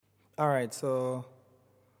All right, so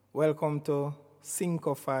welcome to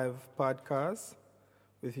Cinco 5 podcast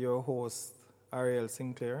with your host, Ariel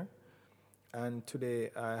Sinclair. And today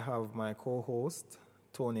I have my co-host,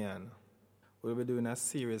 Tony Ann. We'll be doing a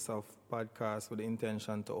series of podcasts with the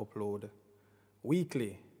intention to upload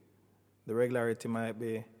weekly. The regularity might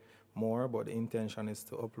be more, but the intention is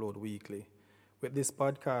to upload weekly. With this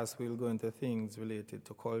podcast, we'll go into things related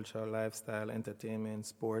to culture, lifestyle, entertainment,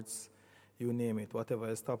 sports, you name it. Whatever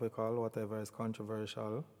is topical, whatever is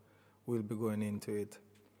controversial, we'll be going into it.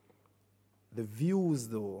 The views,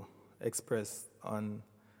 though, expressed on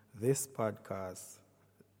this podcast,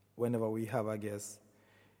 whenever we have a guest,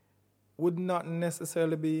 would not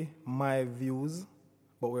necessarily be my views,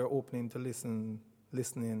 but we're opening to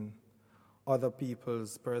listening other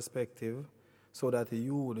people's perspective so that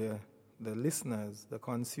you, the listeners, the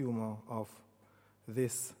consumer of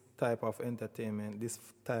this type of entertainment, this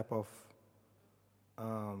type of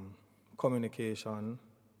communication,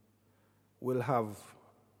 will have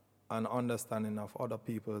an understanding of other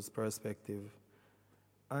people's perspective.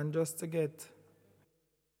 And just to get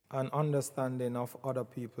an understanding of other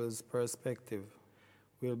people's perspective,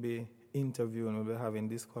 we'll be interviewing, we'll be having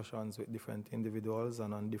discussions with different individuals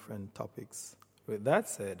and on different topics. With that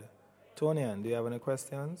said, Tony, do you have any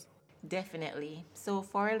questions? Definitely. So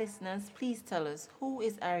for our listeners, please tell us, who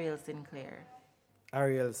is Ariel Sinclair?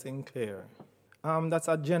 Ariel Sinclair. That's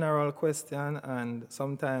a general question, and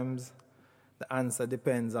sometimes the answer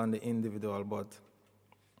depends on the individual, but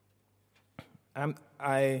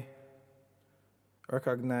I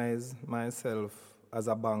recognize myself as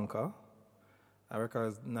a banker. I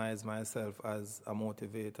recognize myself as a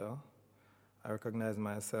motivator. I recognize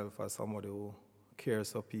myself as somebody who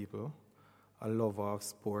cares for people, a lover of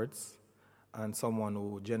sports, and someone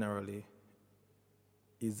who generally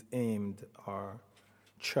is aimed or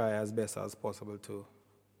try as best as possible to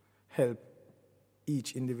help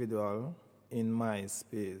each individual in my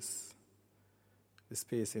space, the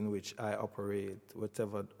space in which I operate,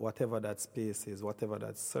 whatever that space is, whatever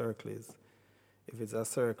that circle is. If it's a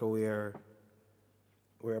circle where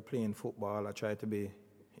we're playing football, I try to be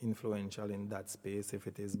influential in that space. If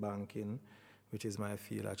it is banking, which is my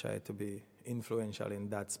field, I try to be influential in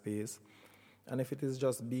that space. And if it is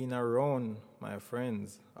just being around my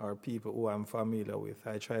friends or people who I'm familiar with,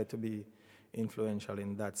 I try to be influential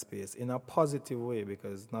in that space in a positive way,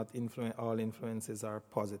 because not all influences are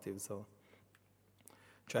positive. So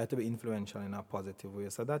try to be influential in a positive way.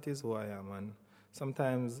 So that is who I am. And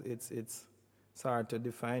sometimes it's hard to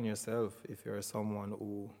define yourself if you're someone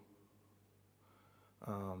who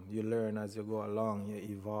you learn as you go along, you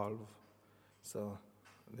evolve. So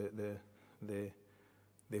the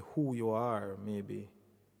who you are may be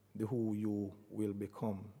the who you will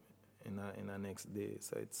become in a next day.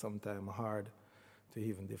 So it's sometimes hard to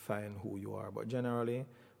even define who you are. But generally,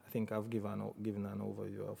 I think I've given an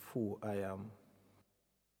overview of who I am.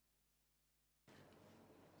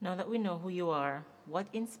 Now that we know who you are, what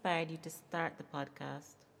inspired you to start the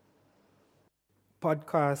podcast?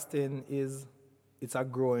 Podcasting it's a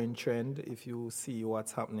growing trend if you see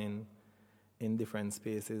what's happening in different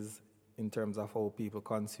spaces in terms of how people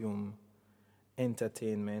consume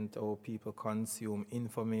entertainment, how people consume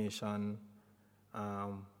information,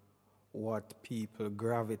 what people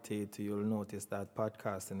gravitate to. You'll notice that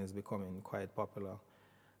podcasting is becoming quite popular.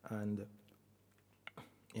 And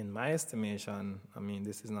in my estimation, I mean,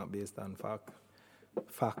 this is not based on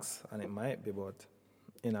facts, and it might be, but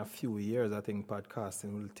in a few years, I think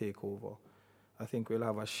podcasting will take over. I think we'll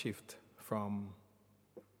have a shift from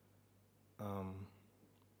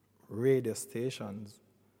radio stations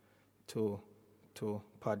to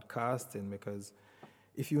podcasting, because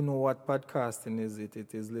if you know what podcasting is,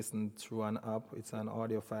 it is listened through an app. It's an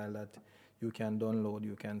audio file that you can download,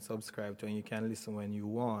 you can subscribe to, and you can listen when you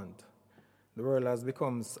want. The world has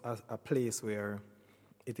become a place where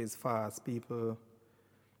it is fast. People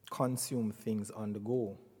consume things on the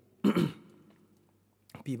go.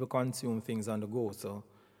 People consume things on the go, so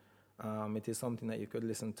it is something that you could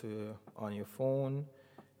listen to on your phone.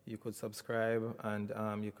 You could subscribe, and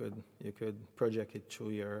you could project it through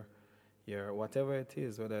your whatever it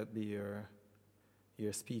is, whether it be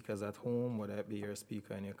your speakers at home, whether it be your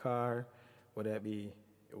speaker in your car, whether it be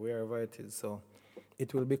wherever it is. So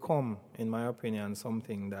it will become, in my opinion,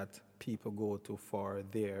 something that people go to for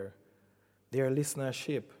their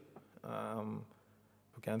listenership.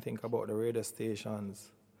 We can think about the radio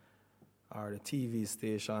stations or the TV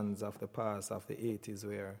stations of the past, of the 80s,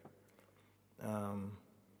 where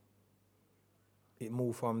it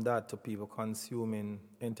moved from that to people consuming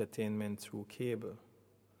entertainment through cable.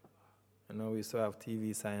 We used to have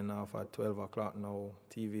TV signing off at 12 o'clock. Now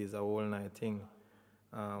TV is a whole night thing.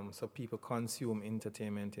 So people consume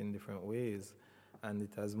entertainment in different ways. And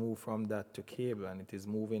it has moved from that to cable, and it is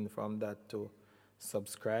moving from that to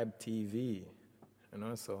subscribe TV.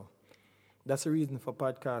 So that's the reason for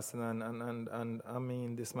podcasting. And I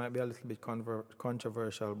mean, this might be a little bit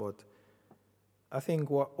controversial, but I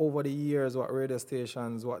think over the years, what radio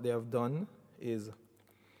stations, what they have done is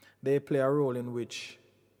they play a role in which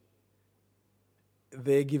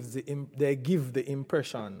they give the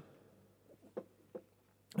impression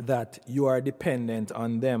that you are dependent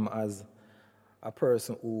on them as a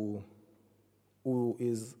person who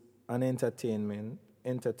is an entertainer,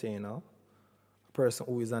 a person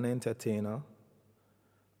who is an entertainer,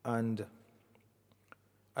 and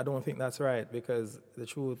I don't think that's right, because the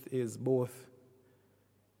truth is both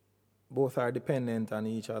are dependent on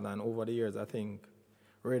each other, and over the years I think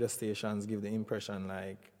radio stations give the impression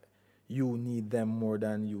like you need them more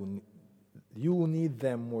than you need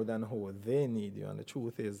them more than how they need you, and the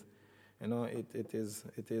truth is,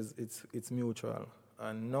 it's mutual.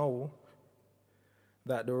 And now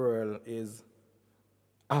that the world is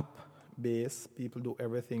app based, people do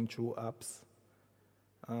everything through apps.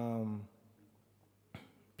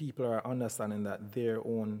 People are understanding that their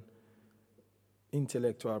own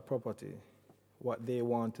intellectual property, what they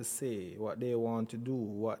want to say, what they want to do,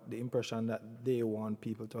 what the impression that they want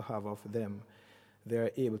people to have of them,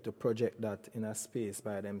 they're able to project that in a space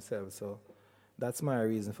by themselves. So that's my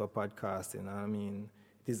reason for podcasting. I mean,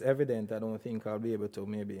 it is evident I don't think I'll be able to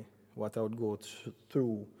maybe what I would go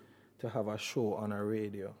through to have a show on a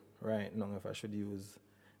radio right now. If I should use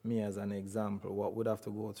me as an example, what would have to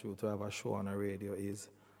go through to have a show on a radio is,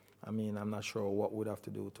 I'm not sure what would have to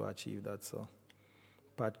do to achieve that. So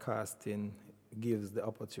podcasting gives the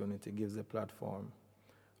opportunity, gives the platform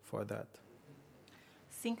for that.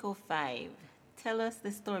 Cinco 5, tell us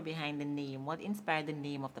the story behind the name. What inspired the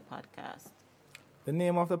name of the podcast? The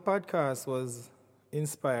name of the podcast was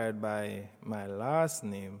inspired by my last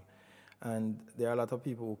name, and there are a lot of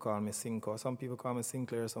people who call me Cinco. Some people call me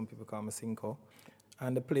Sinclair, some people call me Cinco.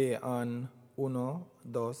 And the play on uno,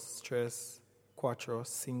 dos, tres, cuatro,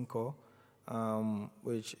 cinco,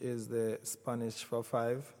 which is the Spanish for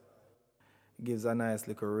 5, gives a nice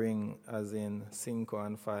little ring, as in cinco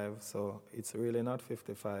and 5. So it's really not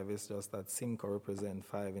 55, it's just that cinco represents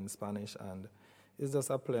 5 in Spanish, and it's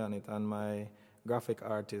just a play on it. And my graphic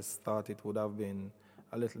artist thought it would have been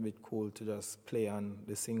a little bit cool to just play on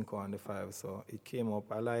the cinco and the 5. So it came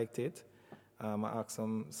up, I liked it. I asked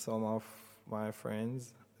some of my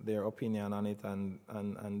friends their opinion on it,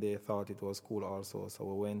 and they thought it was cool also. So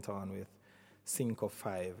we went on with Cinco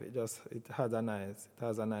 5. It has a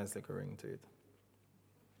nice little ring to it.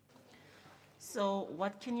 So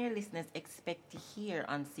what can your listeners expect to hear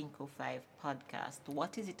on Cinco 5 podcast?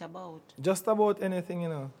 What is it about? Just about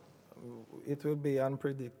anything, It will be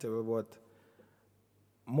unpredictable, but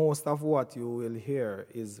most of what you will hear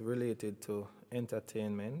is related to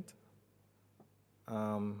entertainment,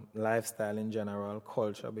 lifestyle in general,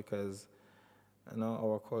 culture, because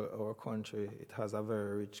our country, it has a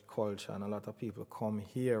very rich culture, and a lot of people come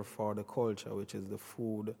here for the culture, which is the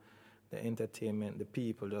food, the entertainment, the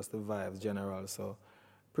people, just the vibes general. So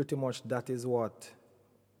pretty much that is what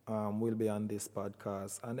will be on this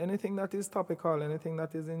podcast. And anything that is topical, anything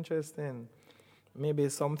that is interesting, maybe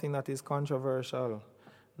something that is controversial,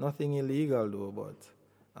 nothing illegal though, but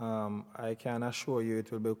I can assure you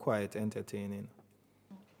it will be quite entertaining.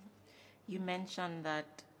 You mentioned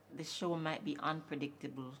that the show might be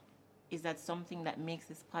unpredictable. Is that something that makes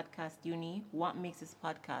this podcast unique? What makes this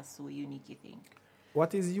podcast so unique, you think?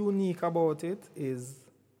 What is unique about it is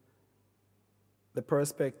the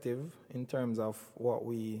perspective in terms of what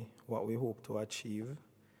we hope to achieve.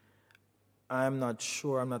 I'm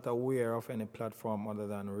not aware of any platform other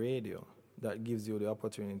than radio that gives you the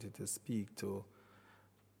opportunity to speak to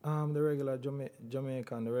the regular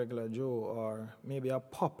Jamaican, the regular Joe, or maybe a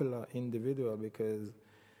popular individual, because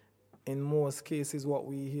in most cases what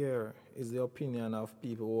we hear is the opinion of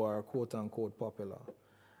people who are quote-unquote popular.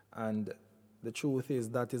 And the truth is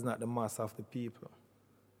that is not the mass of the people.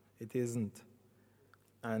 It isn't.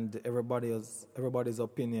 And everybody's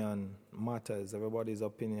opinion matters. Everybody's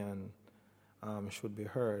opinion should be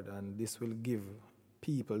heard, and this will give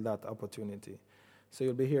people that opportunity. So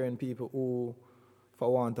you'll be hearing people who,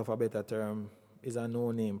 for want of a better term, is a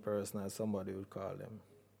no-name person, as somebody would call them.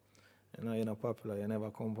 You're not popular, you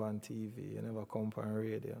never come on TV, you never come on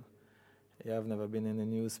radio, you have never been in the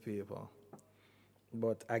newspaper.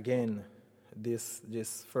 But again, this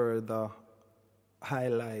just further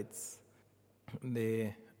highlights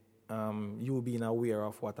the you being aware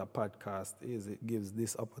of what a podcast is, it gives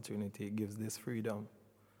this opportunity, it gives this freedom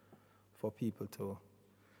for people to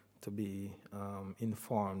be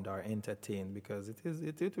informed or entertained, because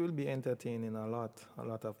it will be entertaining, a lot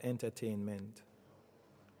of entertainment.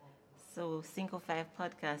 So, Single Five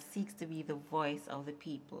Podcast seeks to be the voice of the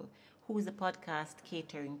people. Who is the podcast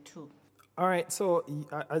catering to? All right, so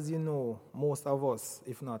as you know, most of us,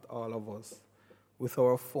 if not all of us, with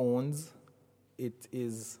our phones, it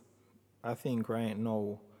is, I think right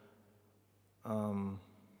now,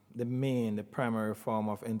 the primary form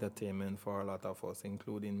of entertainment for a lot of us,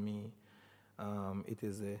 including me. It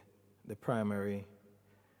is the primary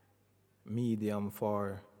medium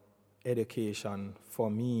for education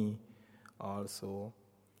for me also.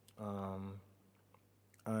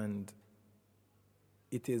 And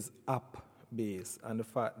it is app-based. And the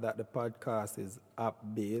fact that the podcast is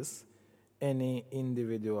app-based, any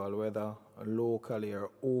individual, whether locally or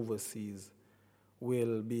overseas,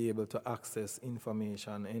 will be able to access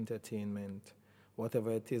information, entertainment,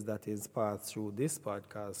 whatever it is that is passed through this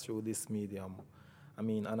podcast, through this medium. I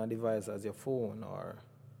mean, on a device as your phone or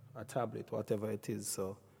a tablet, whatever it is.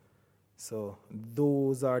 So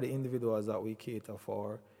those are the individuals that we cater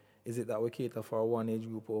for. Is it that we cater for one age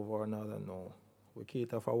group over another? No. We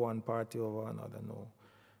cater for one party over another? No.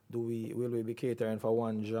 Will we be catering for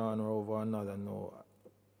one genre over another? No.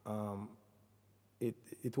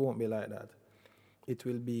 It won't be like that. It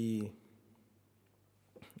will be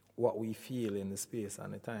what we feel in the space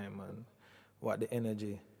and the time, and what the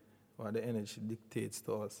energy dictates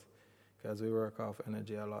to us, because we work off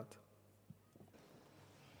energy a lot.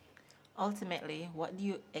 Ultimately, what do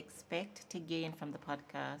you expect to gain from the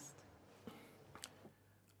podcast?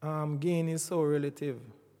 Gain is so relative.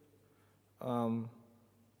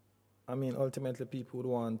 Ultimately, people would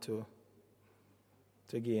want to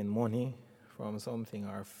gain money from something,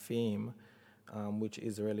 or fame, which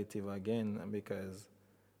is relative again, because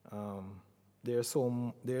there's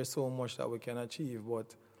so much that we can achieve.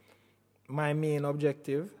 But my main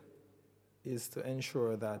objective is to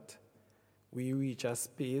ensure that we reach a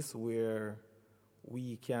space where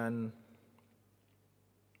we can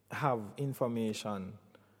have information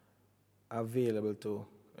available to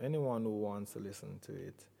anyone who wants to listen to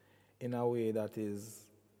it in a way that is,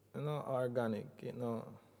 organic,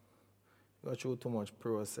 go through too much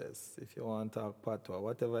process. If you want to talk patois,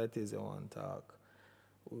 whatever it is you want to talk,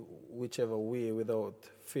 whichever way, without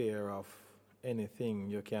fear of anything,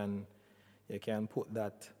 you can put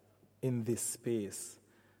that in this space.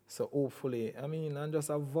 So hopefully, and just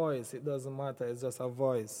a voice, it doesn't matter, it's just a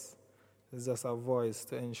voice. It's just a voice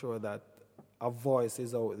to ensure that a voice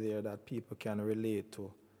is out there that people can relate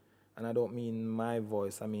to. And I don't mean my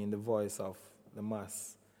voice, I mean the voice of the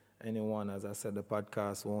mass. Anyone, as I said, the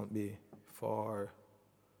podcast won't be for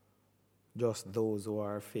just those who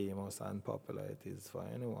are famous and popular. It is for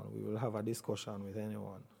anyone. We will have a discussion with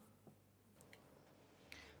anyone.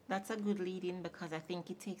 That's a good lead in, because I think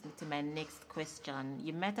it takes me to my next question.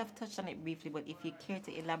 You might have touched on it briefly, but if you care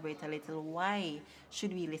to elaborate a little, why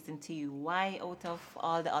should we listen to you? Why, out of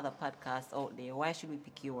all the other podcasts out there, why should we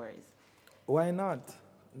pick yours? Why not?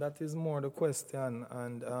 That is more the question.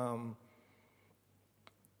 And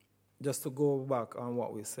just to go back on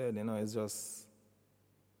what we said, it's just,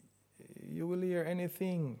 you will hear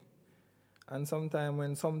anything. And sometimes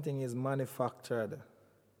when something is manufactured,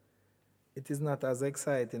 it is not as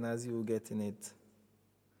exciting as you getting it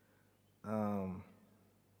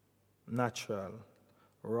natural,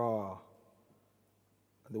 raw,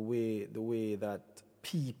 the way that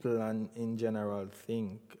people in general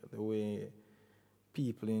think, the way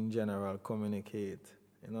people in general communicate.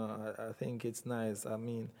 I think it's nice.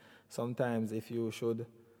 Sometimes if you should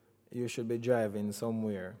be driving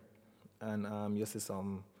somewhere, and you see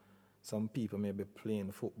some people maybe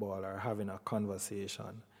playing football or having a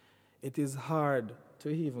conversation. It is hard to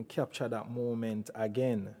even capture that moment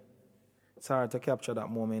again. It's hard to capture that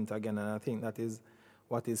moment again, and I think that is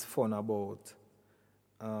what is fun about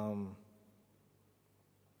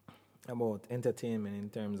entertainment, in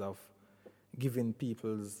terms of giving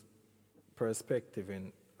people's perspective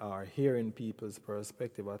or hearing people's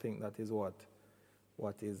perspective. I think that is what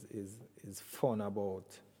is fun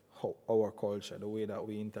about our culture, the way that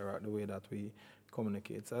we interact, the way that we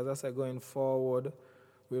communicate. So as I said, going forward,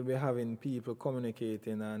 we'll be having people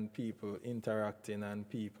communicating and people interacting and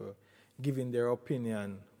people giving their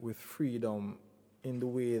opinion with freedom in the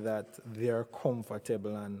way that they're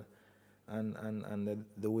comfortable and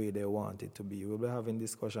the way they want it to be. We'll be having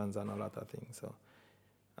discussions on a lot of things. So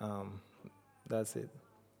that's it.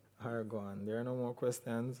 Higher go on. There are no more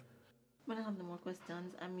questions. When I have no more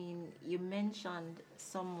questions, I mean, you mentioned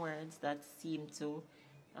some words that seem to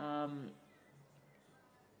um,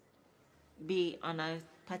 be on a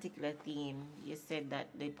particular theme. You said that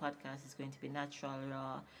the podcast is going to be natural,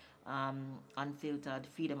 raw, unfiltered,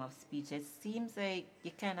 freedom of speech. It seems like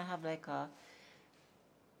you kind of have like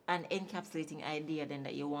an encapsulating idea then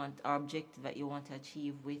that you want, or objective that you want to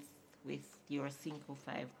achieve with your Cinco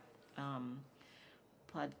Five um,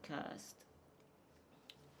 podcast.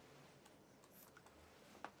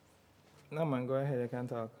 No man, go ahead, you can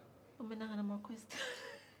talk. I'm not have more questions.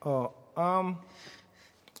 Oh,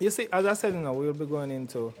 you see, as I said, we'll be going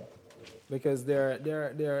into because there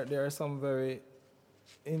are some very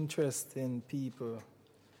interesting people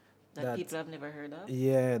That people have never heard of.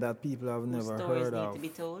 yeah, that people have Whose never stories heard need of. to be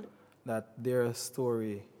told. That their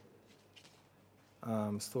stories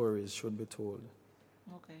should be told.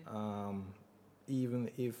 Okay. Even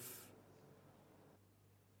if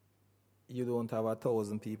you don't have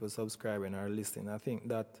 1,000 people subscribing or listening, I think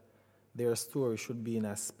that their story should be in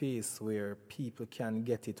a space where people can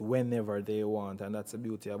get it whenever they want, and that's the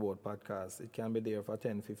beauty about podcasts. It can be there for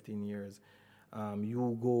 10, 15 years.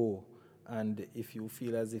 You go, and if you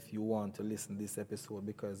feel as if you want to listen to this episode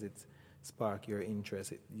because it spark your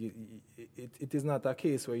interest, it is not a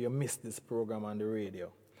case where you miss this program on the radio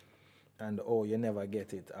and you never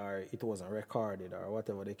get it, or it wasn't recorded, or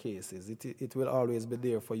whatever the case is. It will always be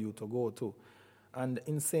there for you to go to. And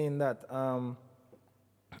in saying that,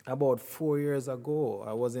 about 4 years ago,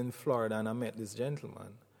 I was in Florida and I met this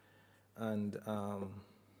gentleman, and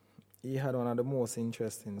he had one of the most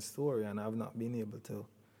interesting stories, and I've not been able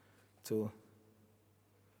to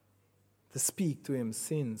speak to him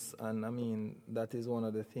since. And I mean, that is one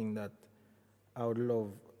of the things that I would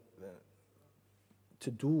love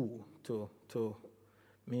to do, to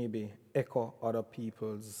maybe echo other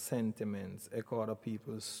people's sentiments, echo other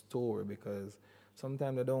people's story, because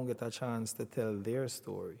sometimes they don't get a chance to tell their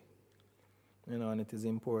story. And it is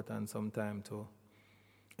important sometimes to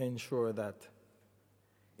ensure that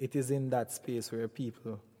it is in that space where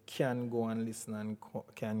people can go and listen and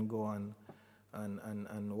can go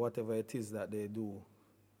and whatever it is that they do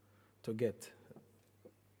to get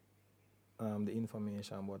the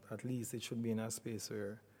information. But at least it should be in a space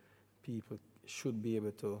where people should be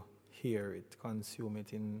able to hear it, consume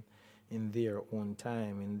it in their own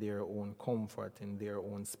time, in their own comfort, in their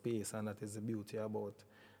own space. And that is the beauty about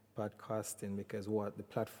podcasting, because what the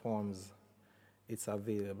platforms it's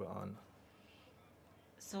available on.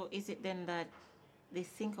 So is it then that the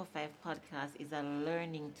Think of Five podcast is a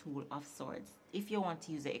learning tool of sorts, if you want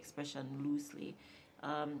to use the expression loosely,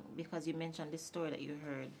 because you mentioned this story that you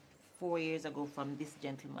heard 4 years ago from this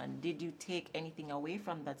gentleman. Did you take anything away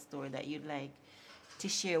from that story that you'd like to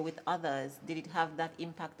share with others? Did it have that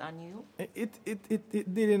impact on you? It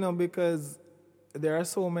did, because there are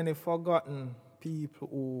so many forgotten people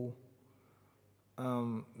who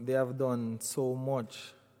they have done so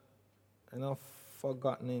much,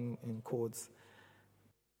 forgotten in quotes.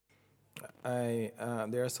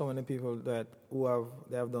 There are so many people they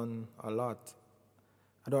have done a lot.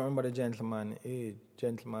 I don't remember the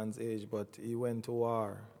gentleman's age, but he went to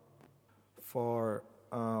war for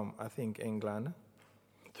I think England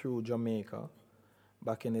through Jamaica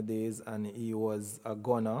back in the days, and he was a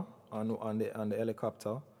gunner on the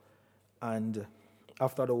helicopter. And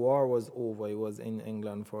after the war was over, he was in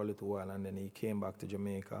England for a little while, and then he came back to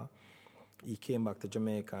Jamaica.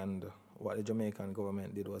 And what the Jamaican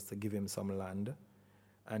government did was to give him some land.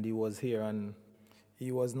 And he was here, and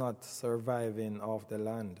he was not surviving off the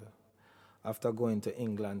land after going to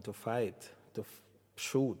England to fight, to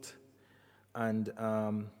shoot. And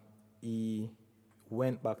he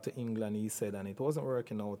went back to England, he said, and it wasn't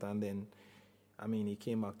working out. And then, he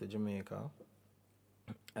came back to Jamaica.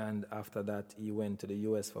 And after that, he went to the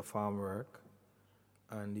U.S. for farm work.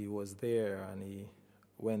 And he was there, and he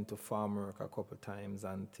went to farm work a couple times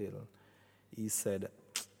until he said,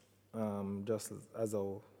 just as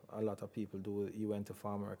a lot of people do, he went to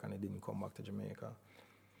farm work and he didn't come back to Jamaica.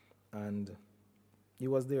 And he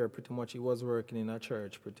was there pretty much, he was working in a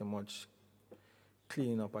church, pretty much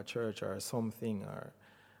cleaning up a church or something.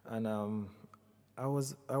 And I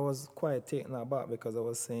was quite taken aback, because I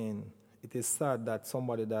was saying, it is sad that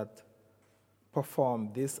somebody that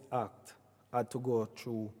performed this act had to go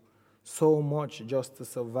through so much just to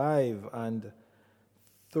survive, and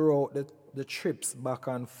throughout the trips back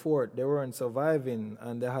and forth, they weren't surviving,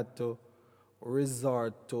 and they had to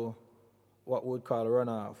resort to what we would call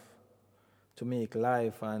runoff to make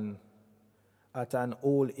life. And at an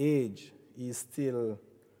old age, he's still,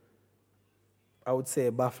 I would say,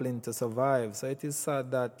 baffling to survive. So it is sad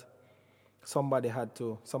that somebody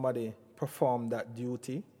perform that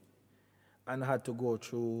duty and had to go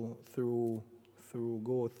through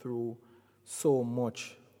so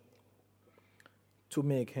much to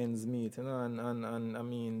make ends meet, and I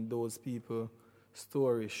mean, those people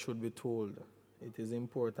stories should be told. It is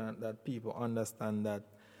important that people understand that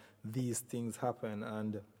these things happen,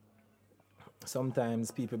 and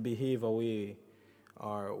sometimes people behave away,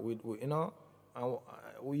 or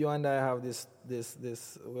you and I have this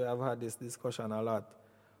we have had this discussion a lot.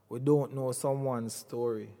 We don't know someone's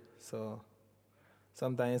story, so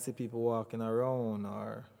sometimes you see people walking around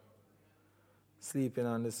or sleeping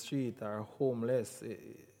on the street or homeless.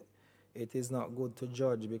 It is not good to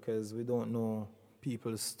judge because we don't know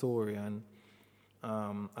people's story. And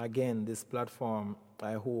again, this platform,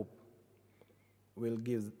 I hope, will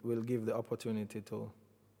give the opportunity to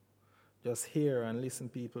just hear and listen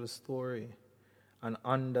people's story and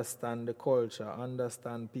understand the culture,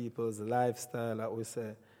 understand people's lifestyle,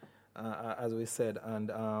 as we said,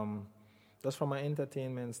 and just from an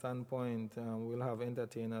entertainment standpoint, we'll have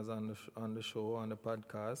entertainers on the show, on the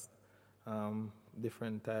podcast,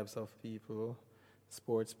 different types of people,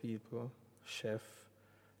 sports people, chef,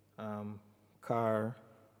 car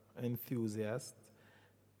enthusiasts,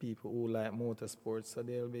 people who like motorsports. So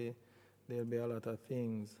there'll be a lot of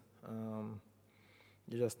things.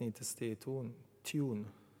 You just need to stay tuned.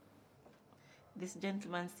 This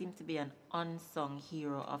gentleman seems to be an unsung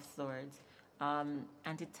hero of sorts. And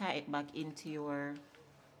to tie it back into your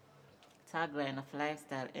tagline of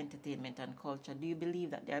lifestyle, entertainment, and culture, do you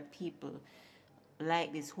believe that there are people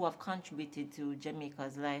like this who have contributed to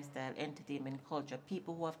Jamaica's lifestyle, entertainment, culture,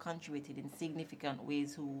 people who have contributed in significant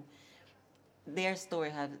ways, who their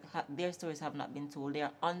stories have not been told? They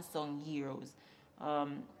are unsung heroes.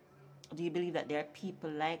 Do you believe that there are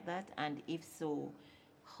people like that? And if so,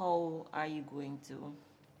 how are you going to?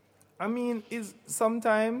 I mean, is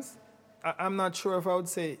sometimes I'm not sure if I would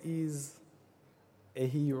say he's a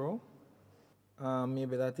hero.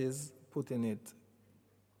 Maybe that is putting it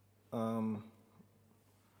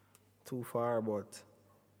too far, but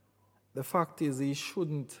the fact is it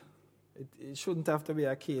shouldn't have to be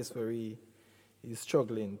a case where he's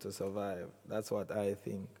struggling to survive. That's what I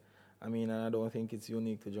think. I mean, and I don't think it's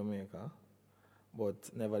unique to Jamaica,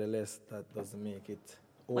 but nevertheless, that doesn't make it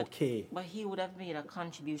okay. But he would have made a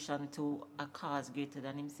contribution to a cause greater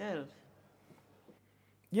than himself.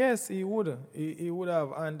 Yes, he would. He would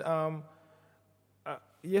have. And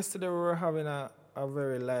yesterday we were having a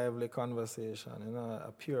very lively conversation,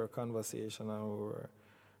 a pure conversation, and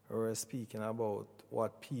we were speaking about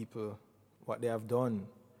what they have done,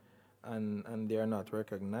 and they are not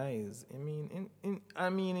recognized. I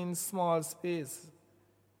mean, in small space,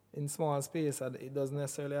 it doesn't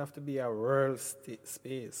necessarily have to be a world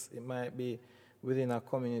space. It might be within a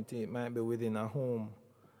community, it might be within a home,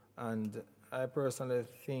 and I personally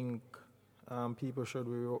think people should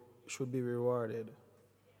be rewarded.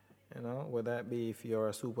 Whether it be if you're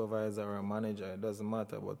a supervisor or a manager, it doesn't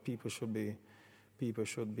matter. But people should be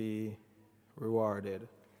rewarded,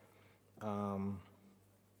 and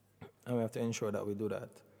we have to ensure that we do that.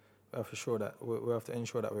 We have to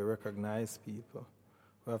ensure that we recognize people.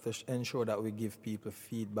 We have to ensure that we give people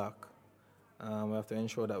feedback. We have to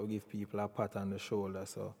ensure that we give people a pat on the shoulder.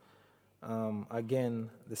 So,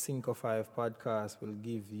 again, the Cinco 5 podcast will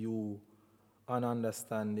give you an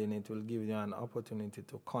understanding. It will give you an opportunity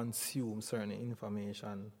to consume certain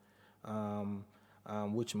information,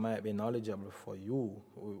 which might be knowledgeable for you,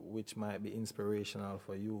 which might be inspirational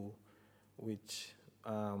for you, which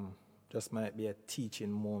just might be a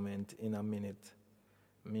teaching moment in a minute.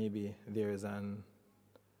 Maybe there is an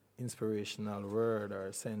inspirational word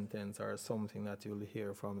or sentence or something that you'll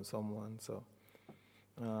hear from someone. So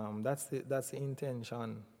that's the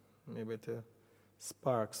intention, maybe to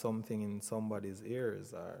spark something in somebody's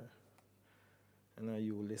ears, or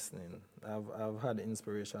you listening. I've had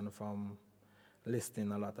inspiration from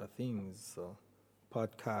listening a lot of things, so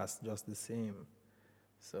podcast just the same.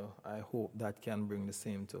 So I hope that can bring the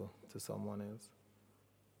same to someone else.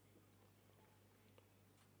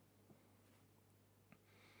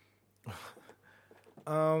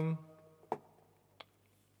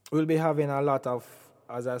 We'll be having a lot of,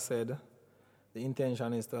 as I said, the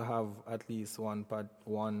intention is to have at least one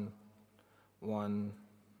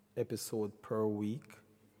episode per week,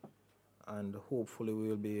 and hopefully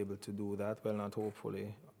we'll be able to do that. Well, not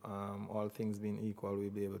hopefully. All things being equal, we'll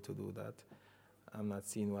be able to do that. I'm not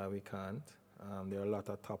seeing why we can't. There are a lot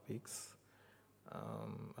of topics,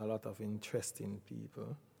 a lot of interesting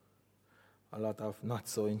people, a lot of not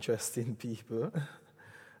so interesting people,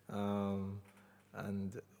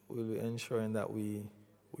 and we'll be ensuring that we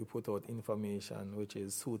we put out information which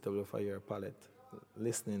is suitable for your palate,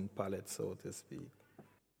 listening palate, so to speak.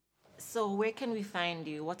 So, where can we find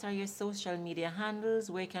you? What are your social media handles?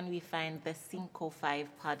 Where can we find the Cinco 5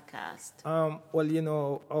 podcast? Well, you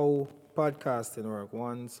know how podcasting work.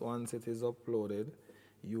 Once it is uploaded,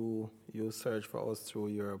 you search for us through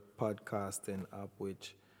your podcasting app,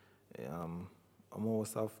 which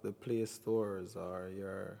most of the Play stores or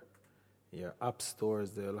your app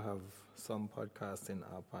stores, they'll have some podcasting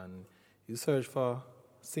app, and you search for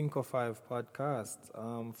Cinco 5 podcast.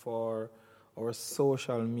 For our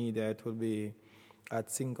social media, it will be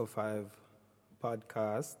at Cinco 5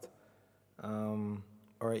 podcast.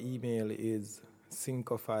 Our email is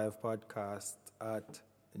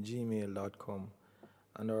cinco5podcast@gmail.com,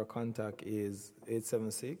 and our contact is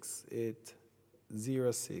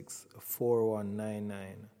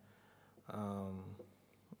 876-806-4199.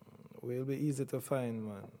 We'll be easy to find,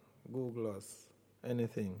 man. Google us,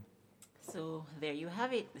 anything. So, there you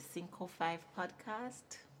have it, the Cinco 5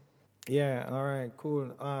 podcast. Yeah, all right,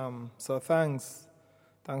 cool. So thanks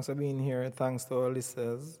for being here. Thanks to our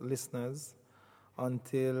listeners.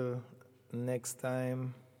 Until next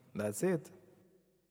time, that's it.